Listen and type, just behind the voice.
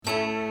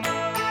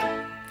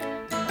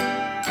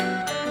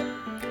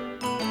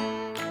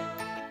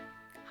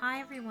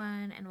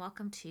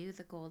welcome to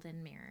The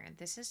Golden Mirror.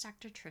 This is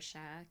Dr.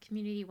 Trisha,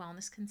 community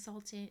wellness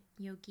consultant,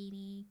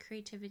 yogini,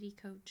 creativity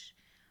coach,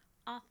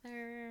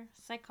 author,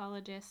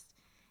 psychologist,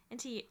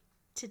 and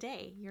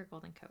today, your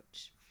golden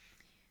coach.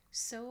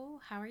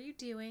 So, how are you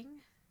doing?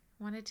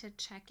 Wanted to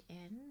check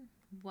in.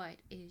 What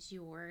is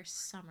your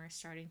summer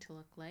starting to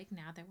look like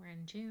now that we're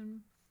in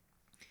June?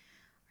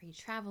 Are you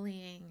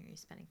traveling? Are you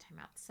spending time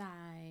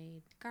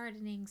outside,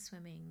 gardening,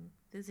 swimming,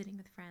 visiting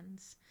with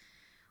friends,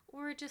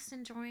 or just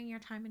enjoying your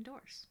time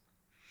indoors?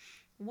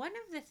 One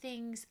of the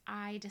things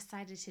I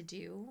decided to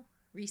do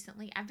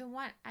recently,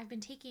 I've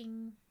been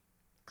taking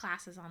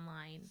classes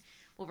online,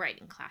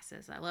 writing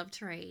classes. I love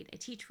to write. I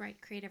teach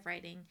creative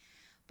writing,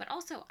 but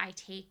also I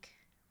take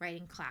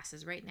writing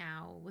classes right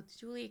now with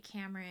Julia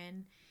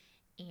Cameron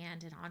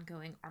and an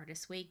ongoing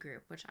Artist Way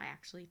group, which I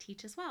actually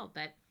teach as well,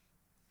 but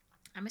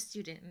I'm a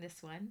student in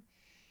this one,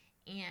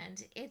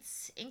 and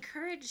it's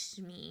encouraged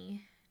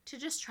me to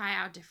just try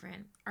out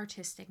different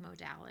artistic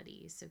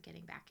modalities. So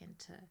getting back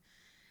into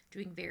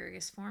doing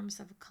various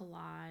forms of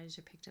collage.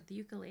 I picked up the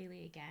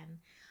ukulele again.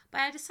 But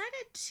I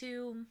decided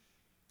to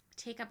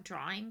take up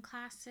drawing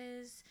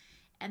classes.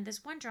 And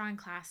this one drawing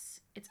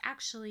class, it's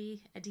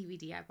actually a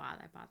DVD I bought.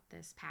 I bought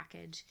this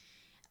package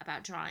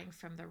about drawing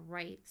from the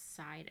right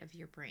side of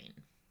your brain.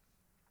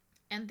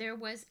 And there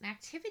was an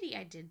activity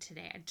I did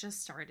today. I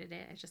just started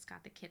it. I just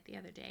got the kit the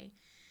other day.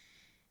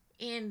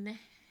 In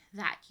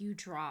that you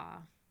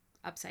draw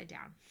upside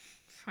down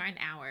for an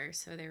hour.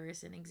 So there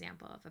is an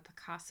example of a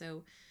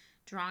Picasso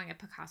drawing a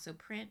Picasso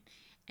print,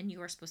 and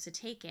you are supposed to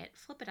take it,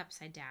 flip it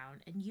upside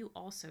down, and you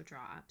also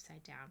draw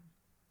upside down.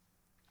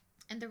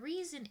 And the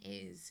reason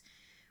is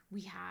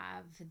we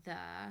have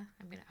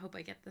hope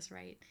I get this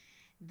right,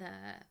 the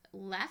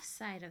left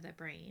side of the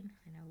brain,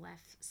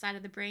 left side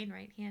of the brain,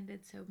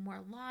 right-handed, so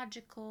more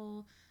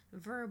logical,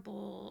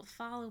 verbal,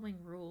 following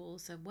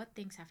rules of what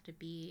things have to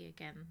be.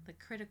 Again, the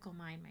critical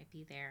mind might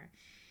be there.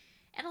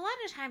 And a lot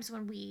of times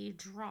when we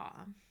draw,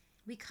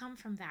 we come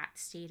from that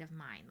state of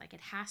mind. Like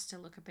it has to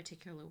look a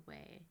particular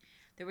way.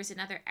 There was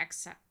another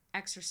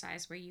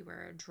exercise where you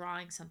were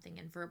drawing something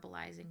and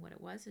verbalizing what it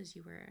was as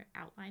you were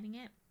outlining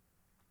it.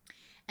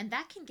 And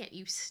that can get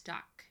you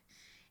stuck.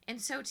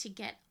 And so to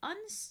get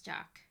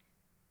unstuck,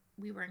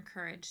 we were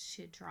encouraged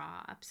to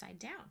draw upside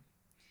down.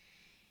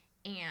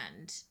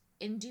 And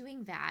in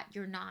doing that,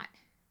 you're not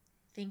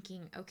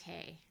thinking,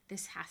 okay,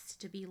 this has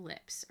to be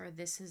lips or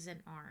this is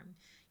an arm.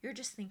 You're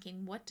just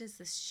thinking, what does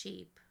this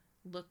shape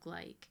look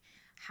like?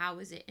 How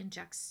is it in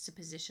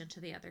juxtaposition to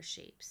the other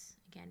shapes?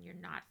 Again, you're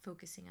not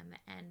focusing on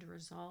the end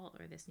result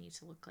or this needs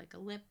to look like a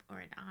lip or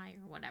an eye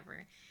or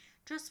whatever.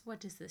 Just what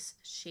does this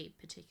shape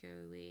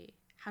particularly,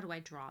 how do I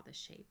draw the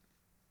shape?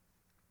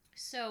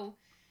 So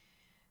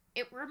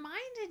it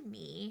reminded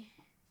me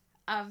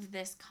of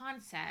this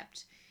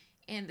concept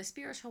in the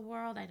spiritual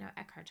world. I know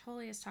Eckhart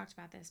Tolle has talked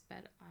about this,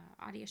 but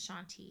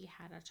Adyashanti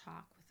had a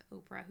talk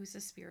with Oprah, who's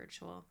a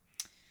spiritual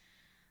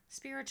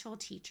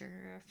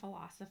teacher,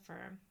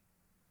 philosopher,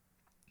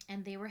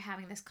 and they were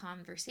having this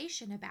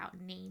conversation about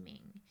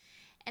naming.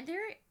 And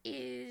there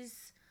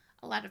is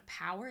a lot of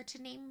power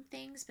to name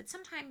things, but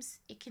sometimes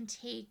it can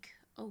take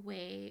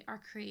away our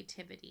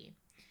creativity.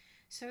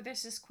 So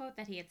there's this quote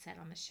that he had said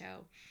on the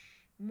show: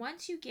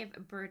 once you give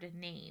a bird a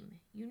name,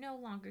 you no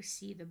longer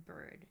see the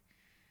bird.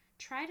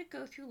 Try to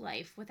go through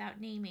life without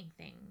naming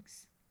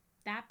things.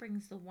 That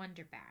brings the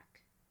wonder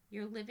back.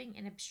 You're living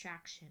in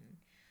abstraction,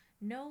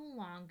 no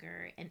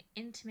longer an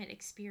intimate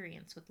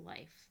experience with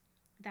life.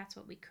 That's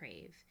what we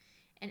crave,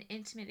 an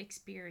intimate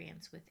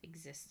experience with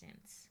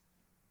existence.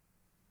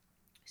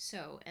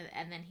 So,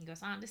 and then he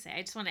goes on to say,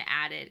 I just want to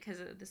add it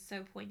because it is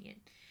so poignant.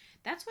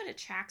 That's what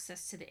attracts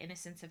us to the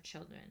innocence of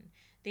children.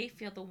 They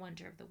feel the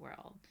wonder of the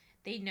world.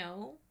 They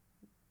know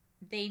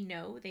they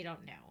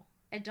don't know.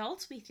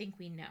 Adults, we think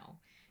we know.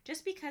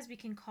 Just because we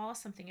can call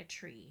something a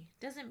tree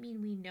doesn't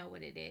mean we know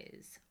what it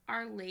is.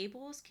 Our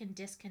labels can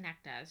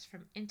disconnect us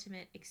from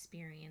intimate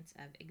experience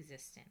of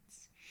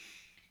existence.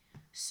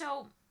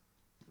 So,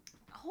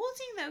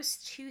 holding those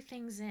two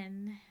things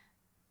in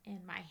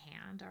my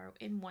hand, or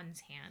in one's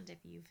hand if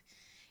you've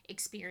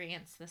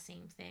experienced the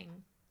same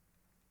thing,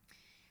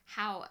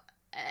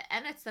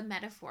 and it's the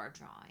metaphor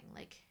drawing,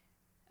 like,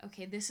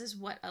 okay, this is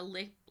what a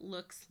lip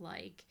looks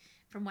like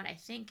from what I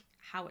think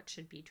how it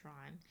should be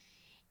drawn.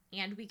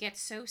 And we get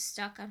so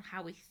stuck on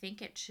how we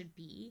think it should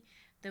be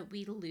that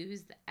we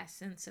lose the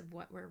essence of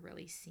what we're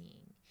really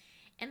seeing.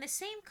 And the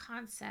same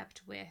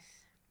concept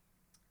with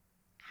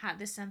how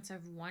the sense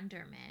of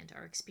wonderment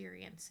or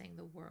experiencing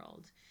the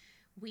world.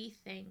 We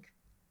think,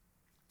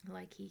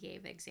 like he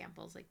gave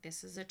examples, like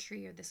this is a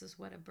tree or this is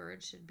what a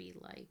bird should be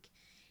like.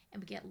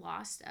 And we get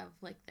lost of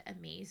like the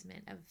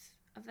amazement of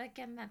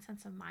again, that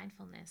sense of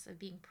mindfulness, of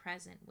being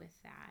present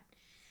with that.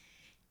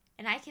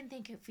 And I can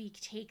think if we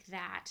take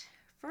that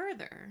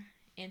further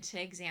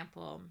into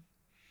example,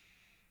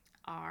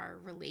 our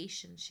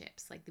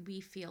relationships, like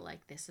we feel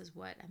like this is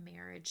what a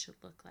marriage should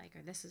look like,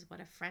 or this is what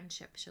a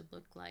friendship should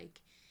look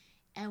like,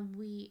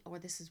 or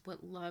this is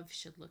what love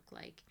should look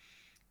like.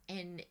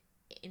 And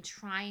in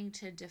trying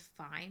to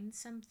define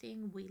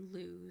something, we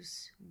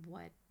lose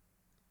what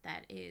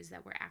that is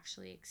that we're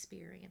actually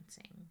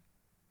experiencing.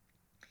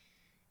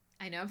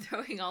 I know I'm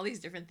throwing all these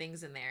different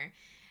things in there.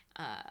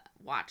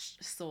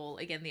 Watched Soul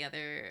again the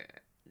other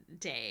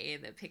day,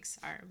 the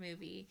Pixar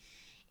movie,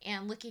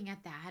 and looking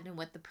at that and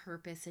what the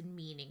purpose and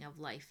meaning of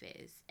life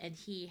is. And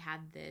he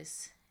had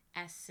this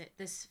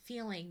this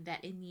feeling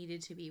that it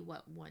needed to be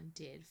what one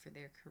did for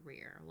their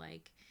career.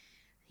 Like,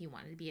 he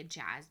wanted to be a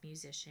jazz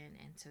musician,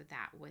 and so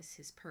that was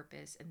his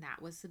purpose, and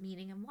that was the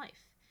meaning of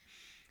life.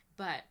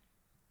 But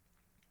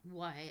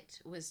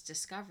what was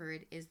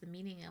discovered is the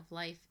meaning of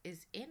life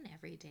is in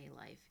everyday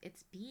life.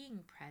 It's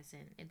being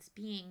present, it's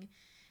being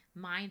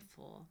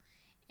mindful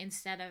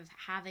instead of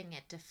having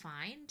it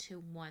defined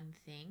to one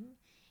thing.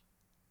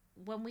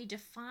 When we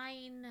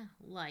define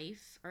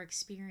life or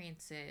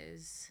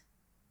experiences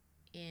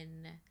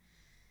in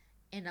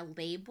a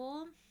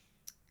label,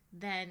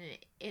 then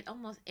it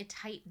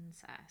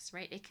tightens us,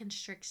 right? It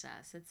constricts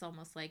us. It's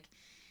almost like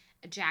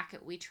a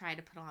jacket we try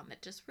to put on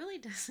that just really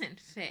doesn't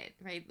fit,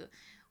 right?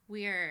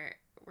 We're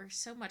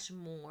so much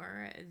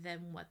more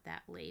than what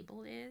that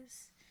label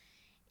is.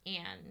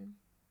 And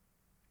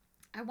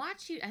I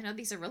know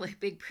these are really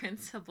big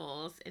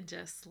principles, and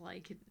just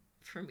like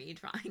for me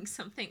drawing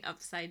something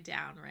upside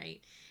down,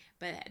 right?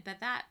 But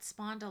that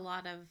spawned a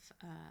lot of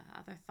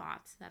other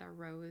thoughts that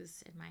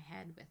arose in my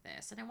head with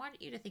this. And I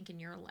want you to think in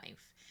your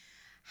life,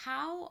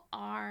 how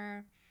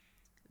are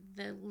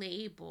the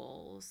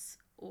labels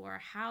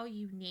or how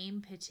you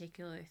name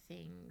particular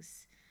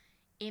things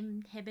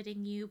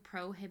inhibiting you,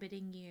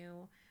 prohibiting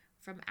you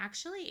from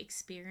actually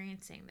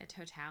experiencing the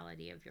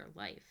totality of your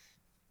life?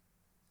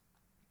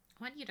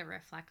 I want you to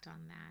reflect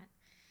on that.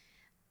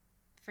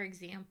 For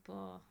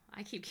example,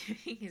 I keep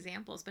giving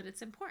examples, but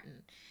it's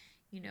important.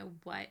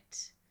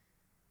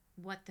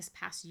 What this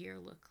past year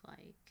looked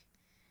like.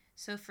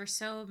 So for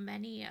so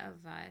many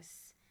of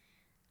us,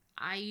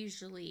 I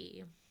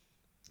usually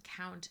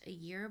count a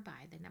year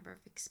by the number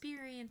of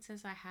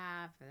experiences I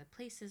have, or the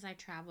places I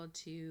traveled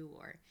to,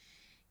 or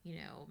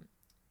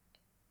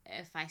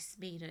if I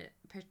made a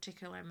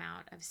particular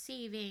amount of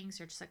savings,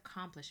 or just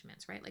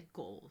accomplishments, right? Like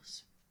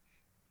goals.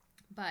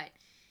 But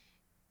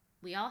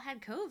we all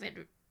had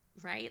COVID,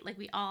 right? Like,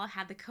 we all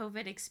had the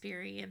COVID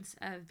experience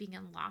of being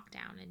in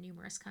lockdown in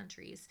numerous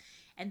countries.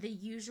 And the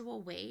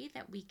usual way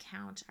that we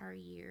count our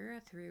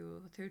year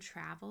through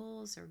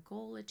travels or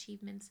goal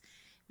achievements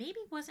maybe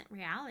wasn't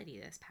reality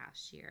this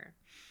past year.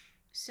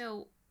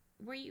 So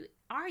were you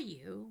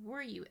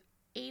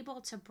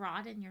able to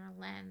broaden your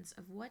lens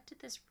of what did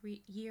this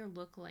year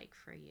look like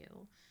for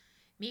you?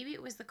 Maybe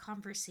it was the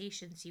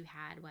conversations you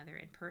had, whether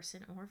in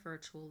person or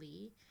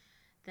virtually,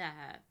 the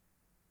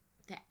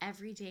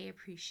everyday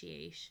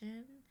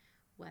appreciation,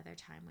 whether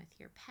time with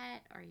your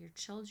pet or your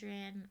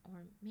children,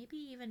 or maybe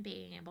even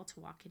being able to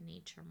walk in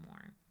nature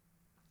more.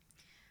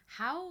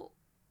 How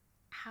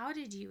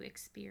did you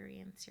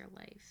experience your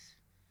life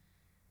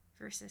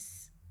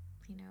versus,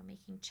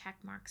 making check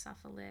marks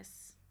off a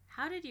list?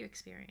 How did you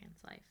experience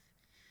life?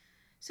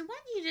 So I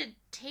want you to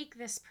take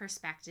this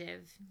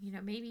perspective,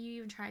 maybe you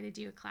even try to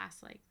do a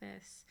class like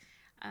this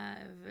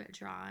of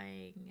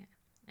drawing.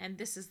 And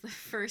this is the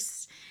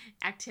first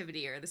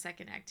activity, or the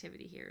second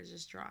activity here is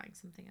just drawing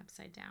something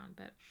upside down.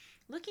 But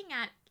looking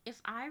at,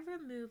 if I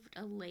removed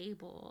a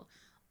label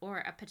or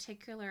a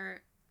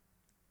particular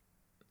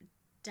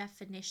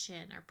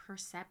definition or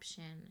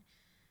perception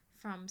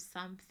from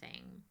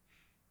something,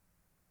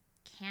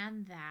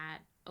 can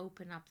that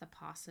open up the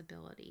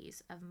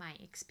possibilities of my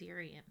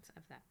experience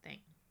of that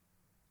thing?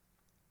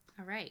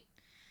 All right.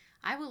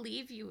 I will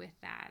leave you with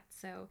that.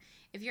 So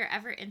if you're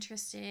ever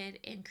interested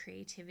in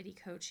creativity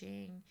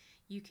coaching,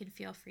 you can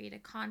feel free to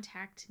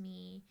contact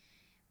me.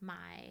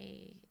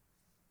 My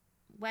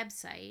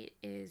website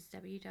is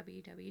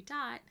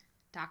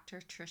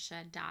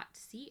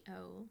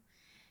www.drtricia.co.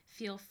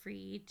 Feel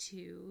free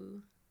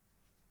to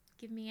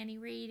give me any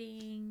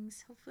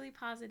ratings, hopefully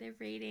positive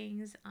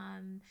ratings,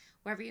 on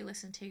wherever you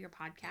listen to your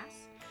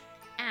podcast.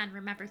 And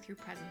remember, through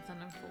presence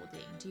and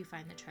unfolding, do you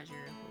find the treasure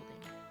you're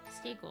holding?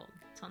 Stay gold.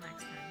 Till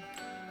next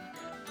time.